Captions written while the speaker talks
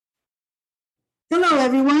Hello,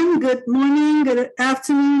 everyone. Good morning, good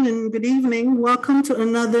afternoon, and good evening. Welcome to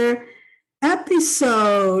another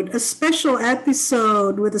episode, a special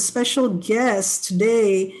episode with a special guest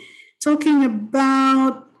today, talking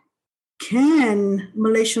about can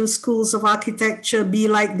Malaysian schools of architecture be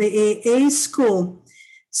like the AA school?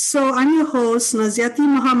 So, I'm your host, Naziati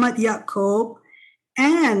Muhammad Yaakob,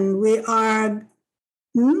 and we are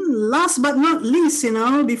last but not least,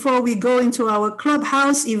 before we go into our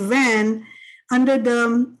clubhouse event under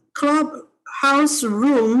the clubhouse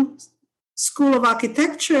room, School of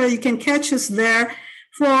Architecture, you can catch us there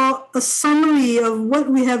for a summary of what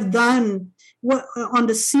we have done on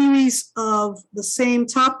the series of the same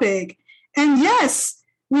topic. And yes,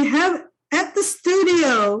 we have at the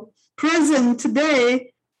studio present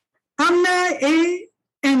today, Amna A.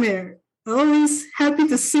 Emir. Always happy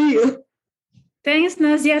to see you. Thanks,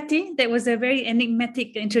 Naziati. That was a very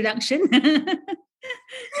enigmatic introduction.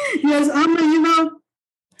 Yes, Amna,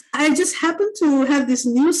 I just happened to have this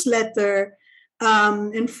newsletter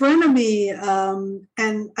in front of me,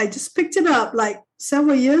 and I just picked it up like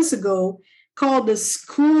several years ago, called the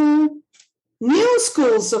New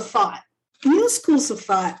Schools of Thought. New Schools of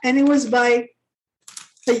Thought. And it was by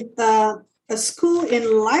a school in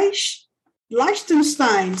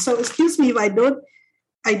Liechtenstein. So excuse me if I don't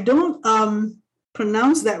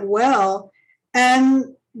pronounce that well.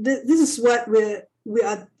 And this is what we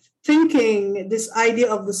are thinking, this idea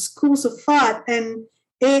of the schools of thought. And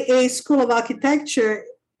AA School of Architecture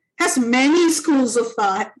has many schools of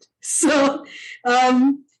thought. So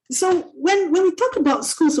when we talk about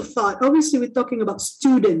schools of thought, obviously we're talking about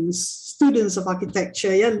students of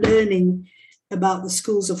architecture, learning about the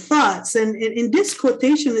schools of thoughts. And in this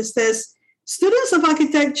quotation, it says, students of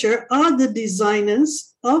architecture are the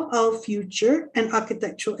designers of our future, and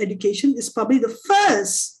architectural education is probably the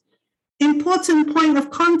first important point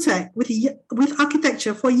of contact with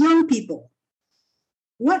architecture for young people.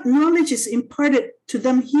 What knowledge is imparted to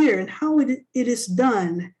them here and how it is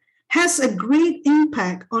done has a great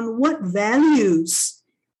impact on what values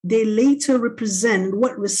they later represent and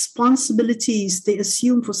what responsibilities they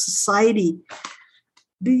assume for society.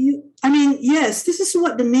 Yes, this is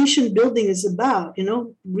what the nation building is about,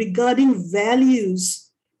 regarding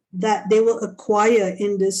values that they will acquire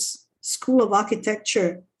in this School of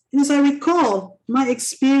Architecture. And as I recall my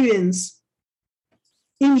experience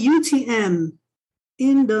in UTM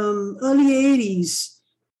in the early 80s,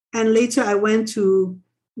 and later I went to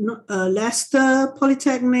Leicester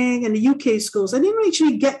Polytechnic and the UK schools. I didn't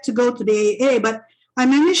actually get to go to the AA, but I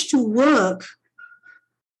managed to work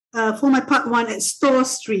for my part one at Store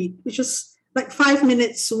Street, which was like 5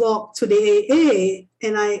 minutes walk to the AA,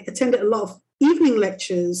 and I attended a lot of evening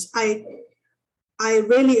lectures. I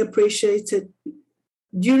really appreciated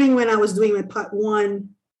during when I was doing my part one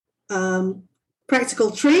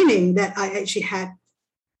practical training that I actually had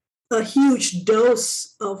a huge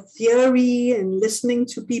dose of theory and listening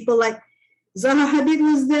to people like Zaha Hadid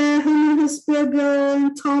was there, Herman Hesberger,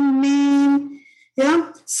 and Tom Main.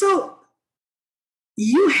 Yeah. So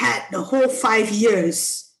you had the whole 5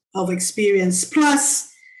 years of experience,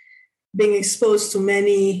 plus being exposed to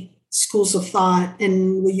many schools of thought.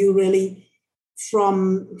 And were you really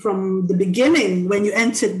from the beginning, when you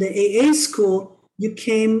entered the AA school, you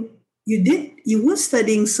were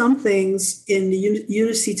studying some things in the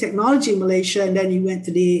University Technology Malaysia, and then you went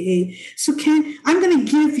to the AA. So I'm going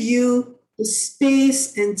to give you the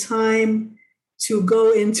space and time to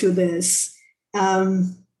go into this.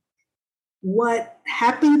 What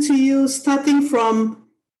happened to you starting from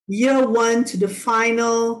year one to the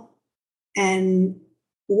final, and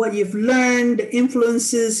what you've learned, the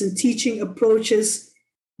influences and teaching approaches,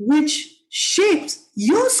 which shaped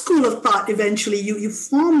your school of thought eventually. You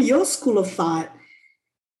form your school of thought.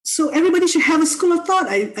 So everybody should have a school of thought,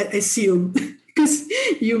 I assume, because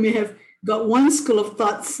you may have got one school of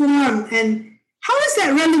thought formed. And how is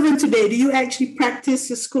that relevant today? Do you actually practice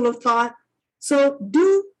your school of thought? So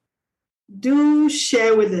do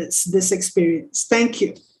share with us this experience. Thank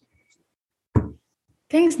you.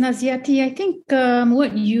 Thanks, Naziati. I think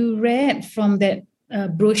what you read from that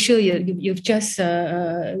brochure you've just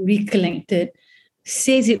recollected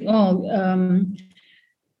says it all.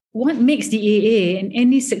 What makes the AA and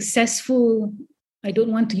any successful, I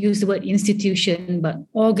don't want to use the word institution, but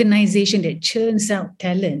organization that churns out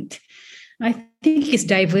talent, I think it's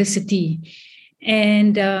diversity.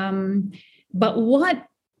 And but what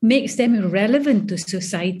makes them relevant to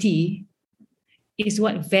society is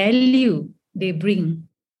what value they bring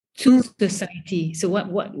to society. So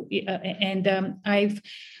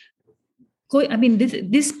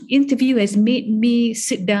this interview has made me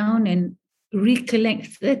sit down and recollect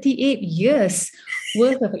 38 years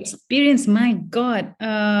worth of experience. My God.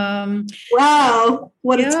 Wow.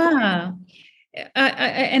 What a Yeah.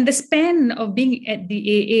 And the span of being at the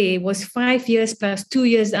AA was 5 years plus 2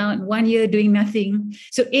 years out, 1 year doing nothing.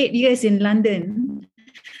 So 8 years in London,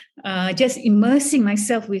 just immersing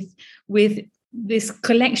myself with this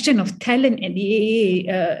collection of talent at the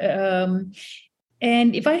AA.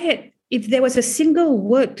 And if there was a single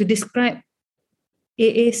word to describe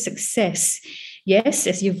AA success, yes,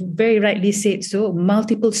 as you've very rightly said, so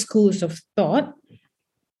multiple schools of thought.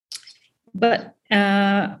 But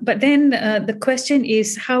then the question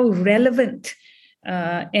is how relevant,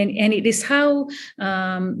 and it is how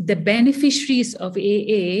the beneficiaries of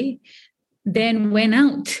AA then went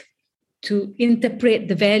out to interpret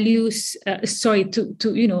the values. How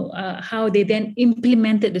they then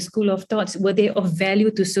implemented the school of thoughts. Were they of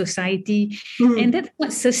value to society? And that's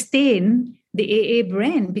what sustained the AA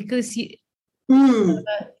brand, because what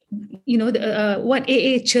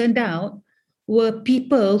AA churned out were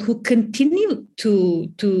people who continued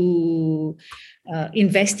to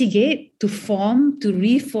investigate, to form, to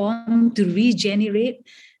reform, to regenerate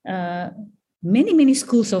many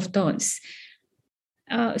schools of thoughts.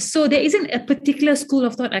 So there isn't a particular school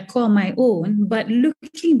of thought I call my own, but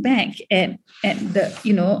looking back at the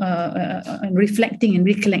reflecting and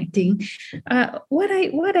recollecting,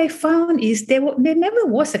 what I found is there never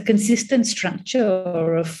was a consistent structure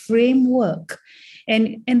or a framework,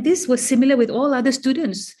 and this was similar with all other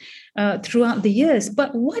students throughout the years.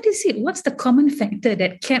 But what is it? What's the common factor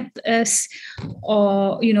that kept us,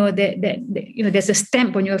 or that there's a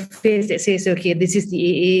stamp on your face that says, okay, this is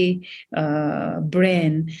the AA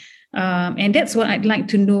brand, and that's what I'd like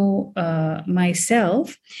to know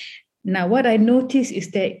myself. Now, what I notice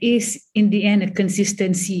is there is, in the end, a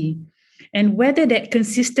consistency, and whether that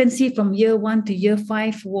consistency from year 1 to year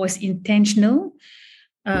 5 was intentional.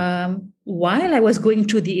 While I was going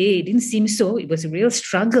through the AA, it didn't seem so. It was a real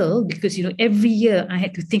struggle because, every year I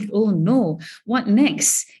had to think, oh no, what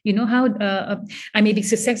next? How I may be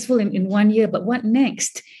successful in 1 year, but what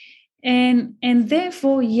next? And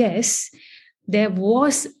therefore, yes, there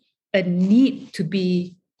was a need to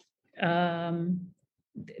be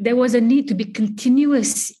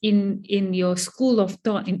continuous in your school of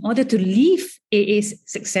thought in order to leave AA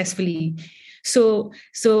successfully. So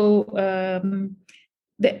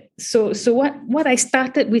what I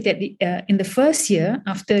started with in the first year,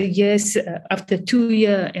 after 2 years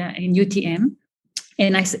in UTM,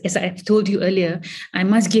 and as I've told you earlier, I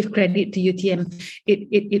must give credit to UTM.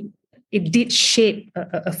 It did shape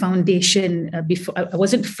a foundation. Before I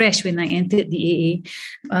wasn't fresh when I entered the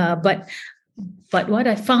AA, but what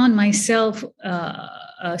I found myself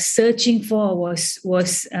searching for was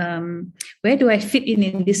where do I fit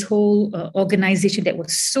in this whole organization that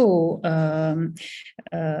was so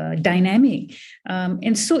dynamic,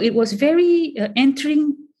 and so it was very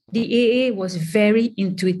entering the AA was very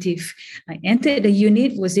intuitive. I entered the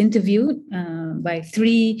unit, was interviewed by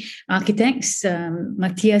 3 architects,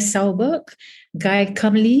 Matthias Sauberg, Guy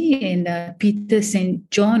Cumley, and Peter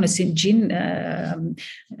St. John or St. Jean,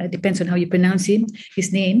 depends on how you pronounce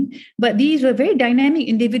his name. But these were very dynamic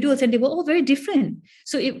individuals, and they were all very different.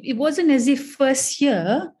 So it wasn't as if first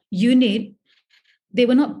year unit, they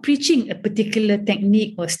were not preaching a particular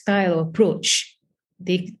technique or style or approach.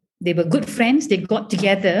 They were good friends, they got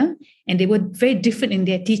together, and they were very different in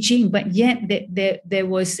their teaching, but yet there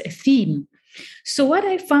was a theme. So what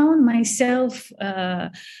I found myself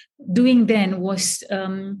doing then was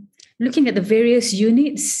looking at the various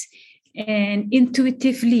units, and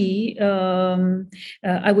intuitively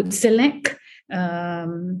I would select a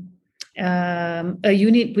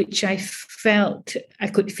unit which I felt I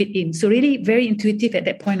could fit in. So really very intuitive at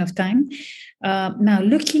that point of time. Now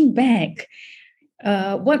looking back,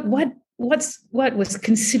 what was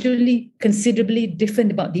considerably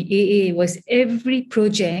different about the AA was every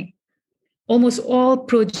project, almost all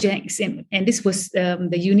projects, and this was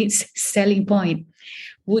the unit's selling point,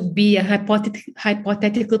 would be a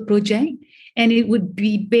hypothetical project, and it would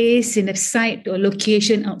be based in a site or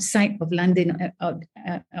location outside of London, of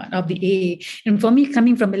the AA. And for me,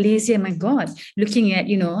 coming from Malaysia, my God, looking at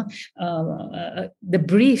the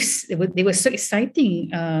briefs, they were so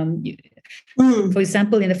exciting. For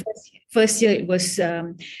example, in the first year it was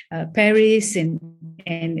Paris, and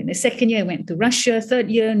in the second year I went to Russia, third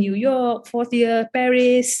year New York, fourth year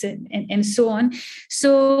Paris, and so on.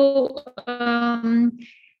 So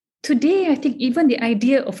today I think even the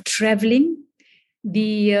idea of traveling,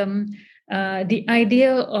 the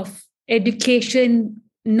idea of education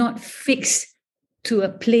not fixed to a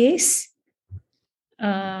place,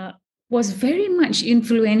 was very much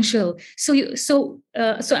influential. So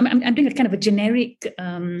I'm doing a kind of a generic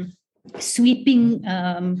sweeping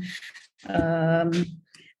um,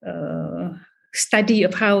 study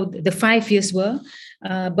of how the 5 years were.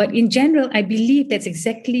 But in general, I believe that's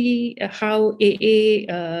exactly how AA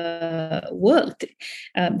worked.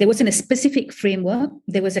 There wasn't a specific framework.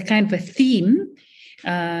 There was a kind of a theme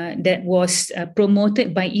that was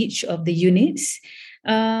promoted by each of the units.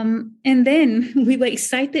 And then we were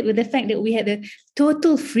excited with the fact that we had the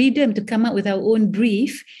total freedom to come up with our own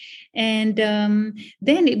brief. And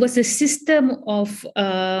then it was a system of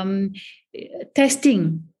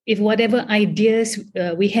testing if whatever ideas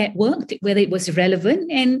we had worked, whether it was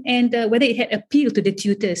relevant and whether it had appealed to the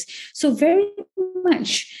tutors. So very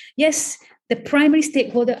much, yes, the primary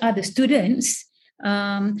stakeholder are the students.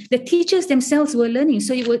 The teachers themselves were learning.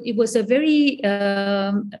 So it was a very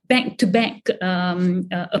back-to-back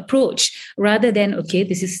approach rather than, okay,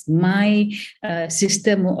 this is my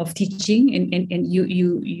system of teaching and you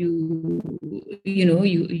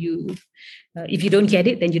if you don't get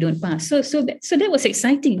it, then you don't pass. So that was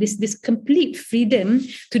exciting. This complete freedom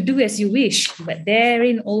to do as you wish, but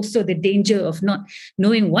therein also the danger of not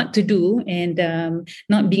knowing what to do and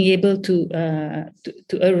not being able to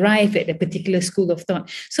arrive at a particular school of thought.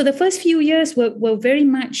 So the first few years were very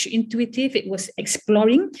much intuitive. It was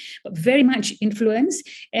exploring, but very much influence.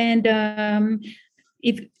 And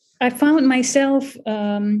if I found myself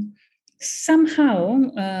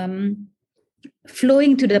somehow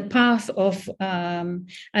flowing to the path of,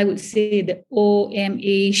 I would say, the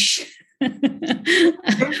OMA-ish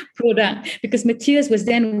product, because Matthias was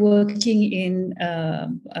then working in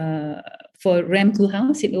for Rem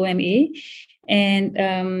Koolhaas in OMA. And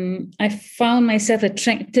I found myself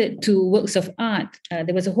attracted to works of art.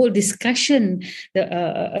 There was a whole discussion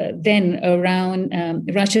then around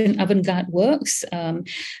Russian avant-garde works.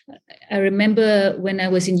 I remember when I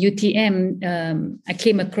was in UTM, I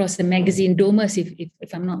came across the magazine Domus,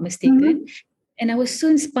 if I'm not mistaken. Mm-hmm. And I was so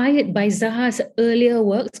inspired by Zaha's earlier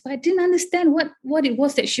works, but I didn't understand what it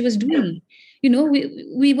was that she was doing. You know,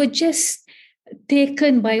 we were just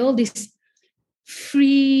taken by all these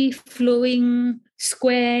free-flowing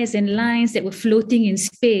squares and lines that were floating in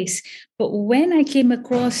space. But when I came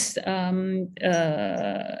across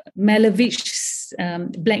Malevich's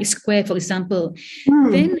Black Square, for example,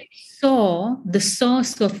 then I saw the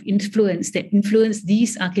source of influence that influenced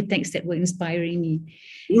these architects that were inspiring me.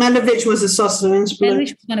 Malevich was a source of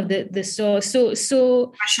inspiration. Malevich was one of the source.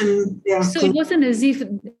 So it wasn't as if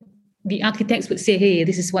the architects would say, hey,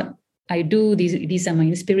 this is what I do, these are my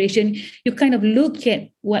inspiration. You kind of look at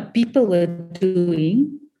what people were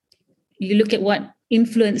doing, you look at what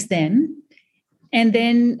influenced them, and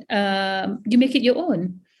then you make it your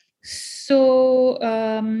own. So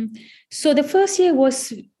the first year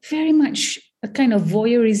was very much a kind of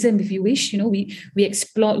voyeurism, if you wish. You know, we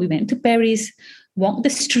explored, we went to Paris, walked the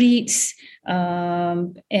streets,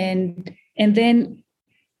 and then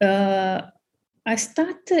I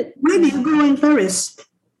started. Where did you go in Paris?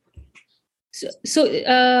 So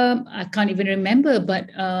I can't even remember,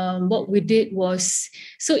 but what we did was,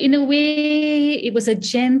 so in a way, it was a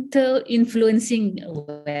gentle influencing.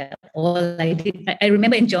 Well, all I did, I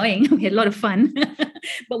remember enjoying. We had a lot of fun,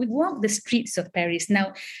 but we walked the streets of Paris.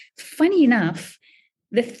 Now, funny enough,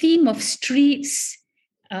 the theme of streets,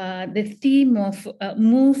 the theme of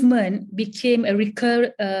movement became a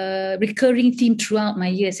recurring theme throughout my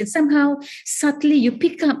years, and somehow subtly you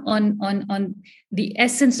pick up on the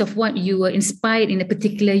essence of what you were inspired in a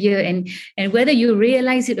particular year, and whether you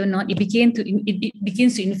realize it or not, it begins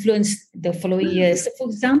to influence the following years. So for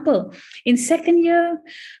example, in second year,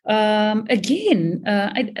 again,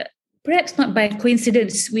 perhaps not by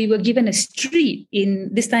coincidence, we were given a street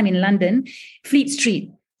this time in London, Fleet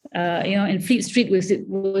Street. And Fleet Street is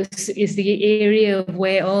the area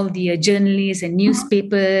where all the journalists and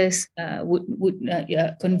newspapers would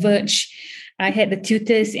converge. I had the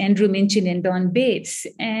tutors Andrew Minchin and Don Bates,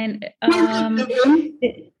 and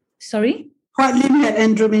sorry, What Lim had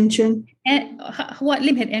Andrew Minchin? What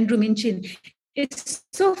Lim had Andrew Minchin. It's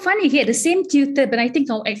so funny. He had the same tutor, but I think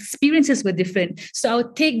our experiences were different. So our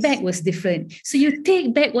take back was different. So you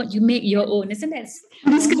take back what you make your own, isn't that?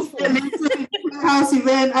 This house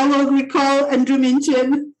event, I will recall Andrew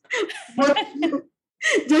Minchin.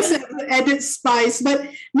 Just an added spice. But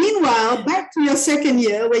meanwhile, back to your second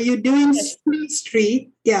year where you're doing Fleet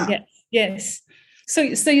Street. Yeah. Yes. So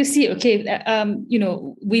you see, okay,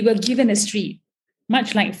 we were given a street,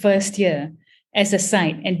 much like first year, as a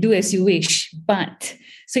site, and do as you wish. But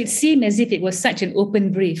so it seemed as if it was such an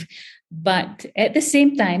open brief. But at the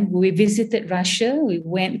same time, we visited Russia. We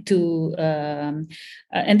went to,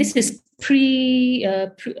 and this is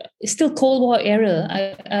still Cold War era.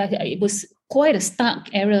 It was quite a stark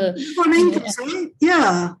era. For 90s, right?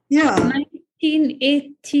 Yeah, yeah.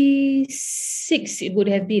 1986, it would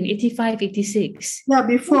have been 85, 86. Yeah,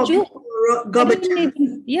 before Gorbachev.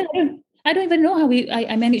 I don't even know how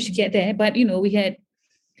I managed to get there, but we had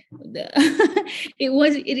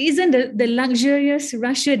it isn't the luxurious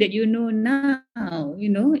Russia that you know now.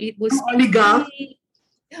 It was oligarch.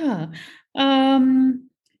 Yeah.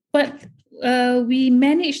 But we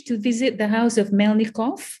managed to visit the house of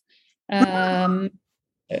Melnikov, a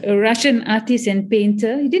Russian artist and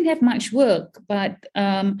painter. He didn't have much work, but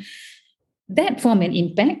that formed an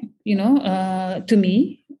impact, to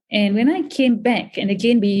me. And when I came back, and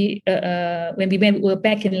again, we were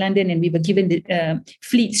back in London, and we were given the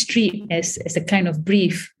Fleet Street as a kind of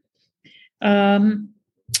brief. What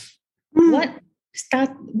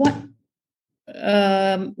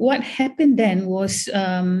happened then was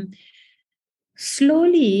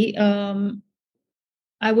slowly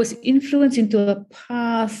I was influenced into a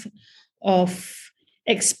path of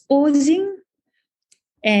exposing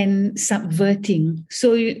and subverting.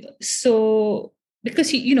 So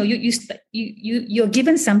because you're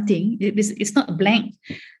given something, it's not a blank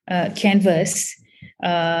canvas.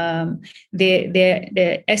 The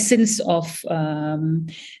essence of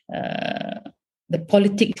the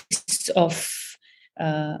politics of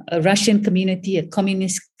a Russian community, a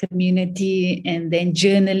communist community, and then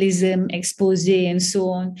journalism, expose, and so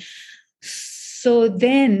on. So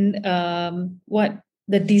then what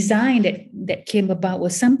the design that came about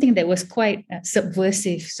was something that was quite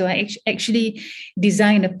subversive. So I actually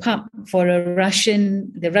designed a pub for the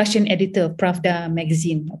Russian editor of Pravda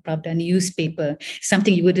magazine, or Pravda newspaper,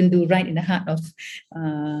 something you wouldn't do right in the heart of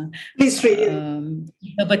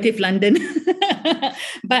conservative London.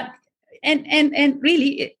 But and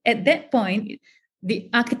really at that point, the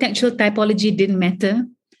architectural typology didn't matter,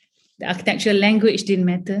 the architectural language didn't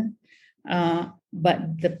matter,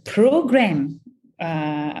 but the program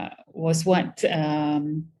was what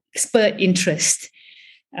spurred interest.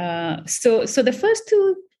 So the first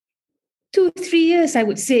 2-3 years, I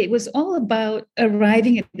would say, it was all about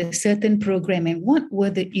arriving at a certain program and what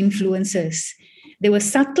were the influences. There were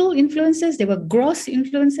subtle influences, there were gross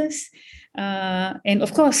influences, and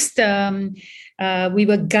of course, we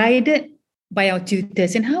were guided by our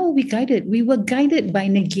tutors. And how were we guided? We were guided by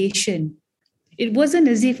negation. It wasn't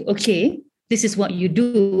as if, okay, this is what you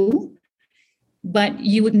do, but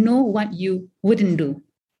you would know what you wouldn't do.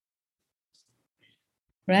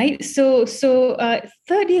 Right? So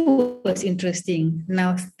third year was interesting.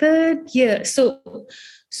 Now, third year, so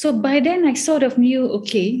by then I sort of knew,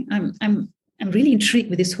 okay, I'm really intrigued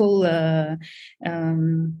with this whole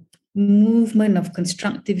movement of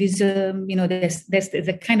constructivism. There's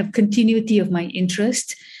a kind of continuity of my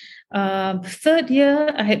interest. Third year,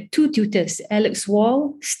 I had two tutors, Alex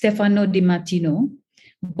Wall, Stefano Di Martino,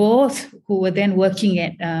 both who were then working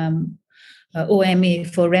at OMA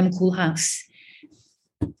for Rem Koolhaas.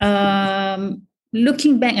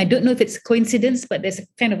 Looking back, I don't know if it's a coincidence, but there's a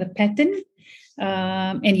kind of a pattern.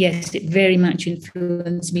 And yes, it very much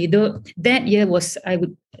influenced me. Though that year was, I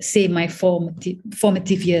would say, my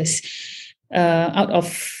formative years out of,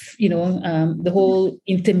 the whole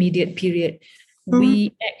intermediate period. Mm-hmm.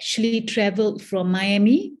 We actually traveled from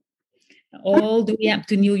Miami all the way up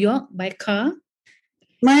to New York by car.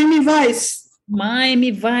 Miami Vice.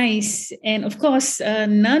 And of course,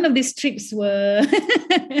 none of these trips were,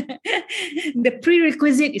 the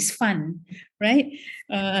prerequisite is fun, right?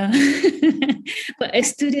 But as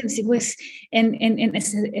students, it was, and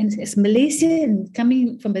as Malaysian,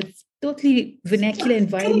 coming from a totally vernacular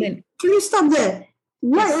environment. Can you stop there?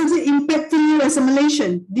 What is it impacting you as a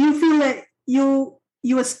Malaysian? Do you feel like you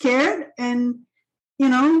were scared and,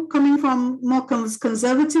 coming from more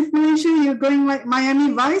conservative Malaysia, you're going like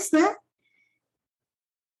Miami Vice there?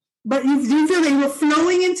 But do you feel that you were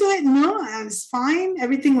flowing into it? No, it was fine.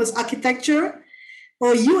 Everything was architecture.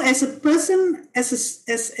 Or you as a person,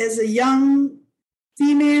 as a young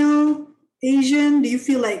female Asian, do you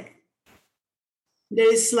feel like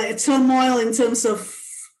there is like a turmoil in terms of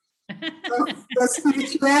the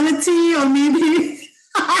spirituality, or maybe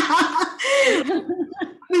how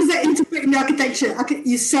does that integrate in the architecture?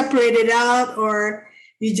 You separate it out, or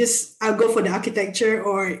you just go for the architecture,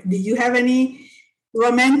 or do you have any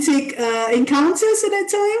romantic encounters at that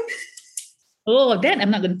time? Oh, that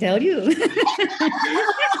I'm not going to tell you.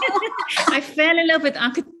 I fell in love with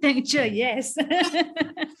architecture, yes.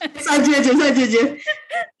 Saja.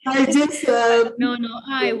 I just No,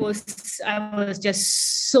 I was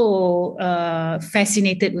just so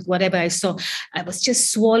fascinated with whatever I saw. I was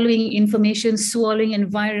just swallowing information, swallowing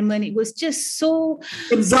environment. It was just so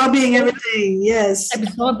absorbing everything. Yes.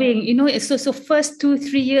 absorbing. So first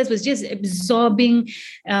 2-3 years was just absorbing,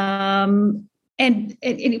 and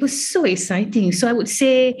it was so exciting. So I would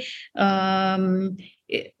say,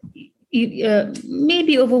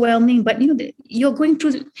 maybe overwhelming, but you're going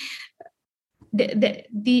through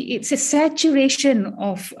it's a saturation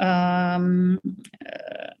of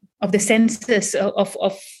the senses,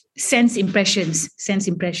 of sense impressions.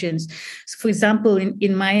 So for example,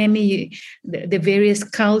 in Miami, the various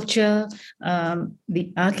culture,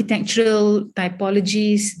 the architectural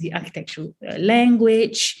typologies, the architectural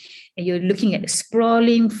language, and you're looking at a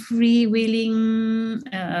sprawling, freewheeling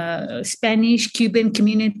Spanish Cuban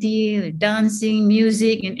community, dancing,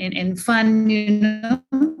 music, and fun.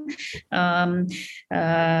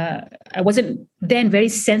 I wasn't then very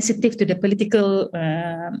sensitive to the political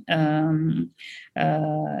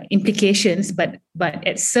implications, but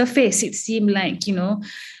at surface it seemed like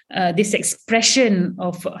this expression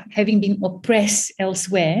of having been oppressed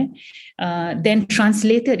elsewhere, then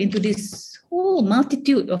translated into this whole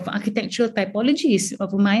multitude of architectural typologies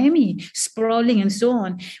of Miami, sprawling and so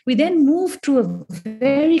on. We then moved to a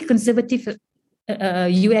very conservative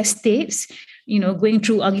U.S. states, going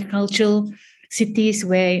through agricultural cities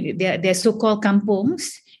where they're so-called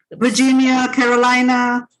kampongs. Virginia,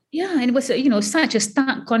 Carolina. Yeah, and it was such a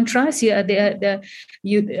stark contrast. I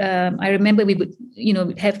remember we would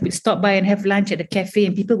we'd stop by and have lunch at the cafe,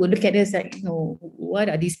 and people would look at us like, what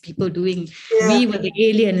are these people doing? Yeah. We were the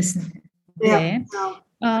aliens there.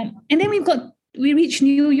 And then we reached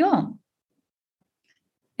New York,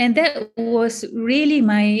 and that was really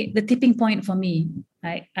the tipping point for me.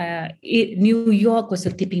 New York was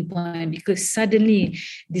a tipping point, because suddenly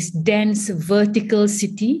this dense vertical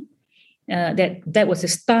city, that was a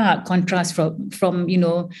stark contrast from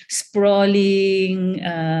sprawling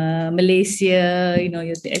Malaysia.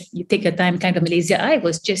 You take your time, kind of Malaysia. I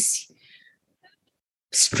was just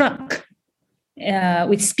struck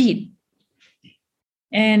with speed.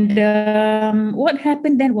 And what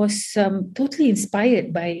happened then was totally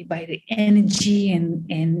inspired by the energy and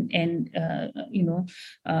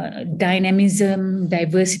dynamism,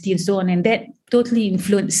 diversity, and so on. And that totally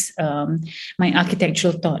influenced my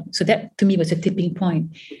architectural thought. So that, to me, was a tipping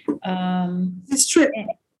point. This trip?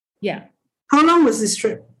 Yeah. How long was this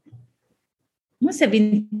trip? Must have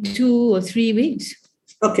been 2 or 3 weeks.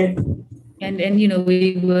 Okay. And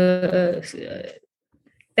we were...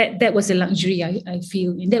 That was a luxury, I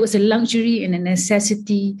feel. And that was a luxury and a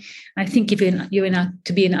necessity. I think if you're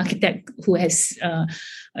to be an architect who has,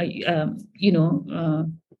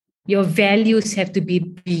 your values have to be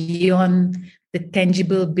beyond the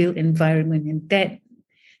tangible built environment. And that,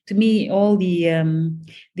 to me, all the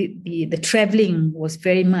traveling was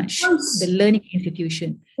very much the learning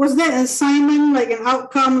institution. Was that assignment like an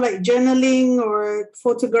outcome, like journaling or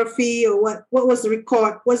photography, or what? What was the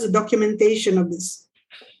record? What's the documentation of this?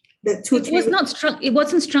 It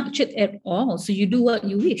wasn't structured at all. So you do what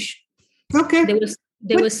you wish. Okay. There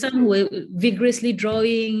was some who were vigorously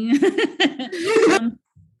drawing,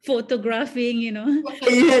 photographing. You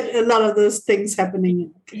had a lot of those things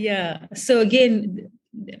happening. Yeah. So again,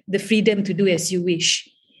 the freedom to do as you wish,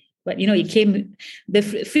 but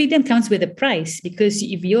the freedom comes with a price, because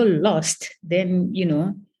if you're lost, then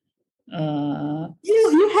you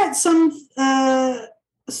had some.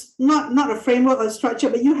 Not a framework or structure,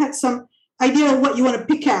 but you had some idea of what you want to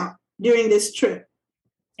pick out during this trip.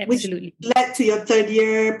 Absolutely. Which led to your third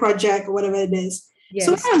year project or whatever it is. Yes.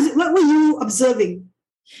 So what were you observing?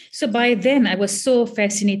 So by then I was so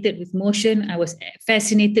fascinated with motion. I was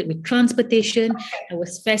fascinated with transportation. I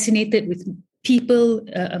was fascinated with people,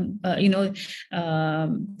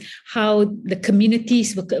 how the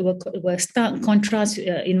communities were stark contrast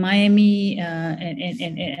in Miami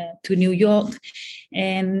and to New York.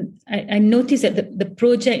 And I noticed that the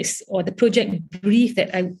projects or the project brief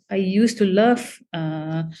that I used to love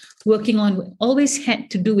working on always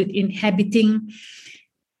had to do with inhabiting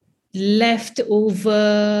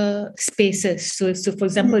leftover spaces. So for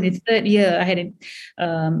example, in the third year, I had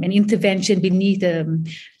an intervention beneath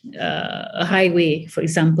a highway, for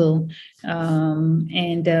example,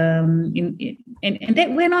 and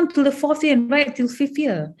that went on to the fourth year and right till fifth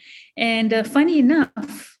year. And funny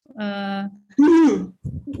enough,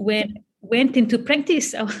 when went into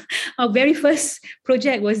practice. Our very first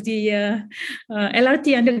project was the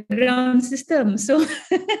LRT underground system. So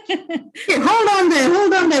Okay, hold on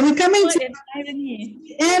there. We're coming to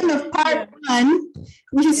the end of part one,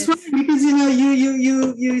 which is fine because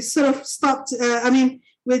you sort of stopped.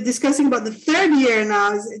 We're discussing about the third year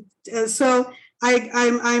now, so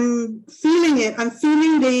I'm feeling it. I'm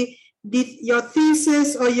feeling your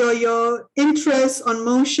thesis or your interest on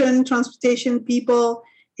motion, transportation, people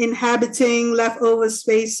inhabiting leftover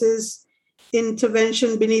spaces,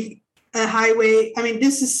 intervention beneath a highway. I mean,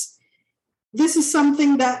 this is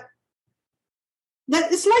something that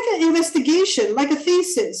is like an investigation, like a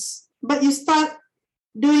thesis, but you start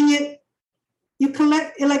doing it, you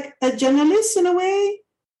collect like a journalist in a way,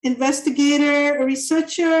 investigator, a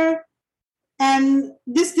researcher, and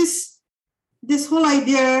this whole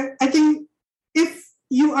idea, I think if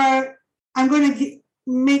you are, I'm going to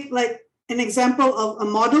make like an example of a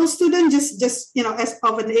model student, just as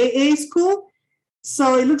of an AA school.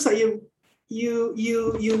 So it looks like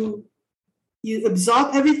you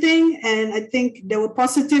absorb everything, and I think there were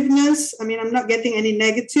positiveness. I mean, I'm not getting any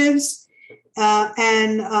negatives,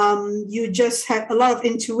 and you just had a lot of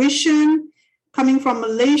intuition coming from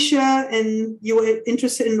Malaysia, and you were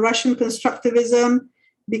interested in Russian constructivism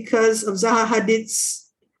because of Zaha Hadid's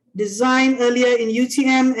design earlier in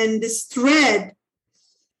UTM, and this thread,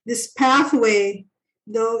 this pathway,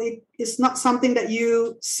 though it is not something that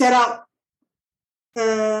you set out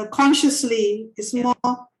consciously, it's more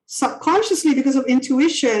subconsciously because of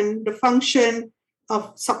intuition, the function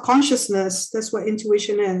of subconsciousness. That's what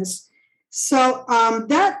intuition is. So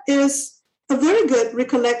that is a very good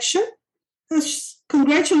recollection.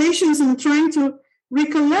 Congratulations on trying to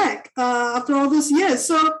recollect after all those years.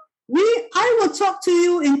 So I will talk to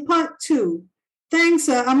you in part 2. Thanks,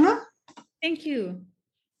 Amna. Thank you.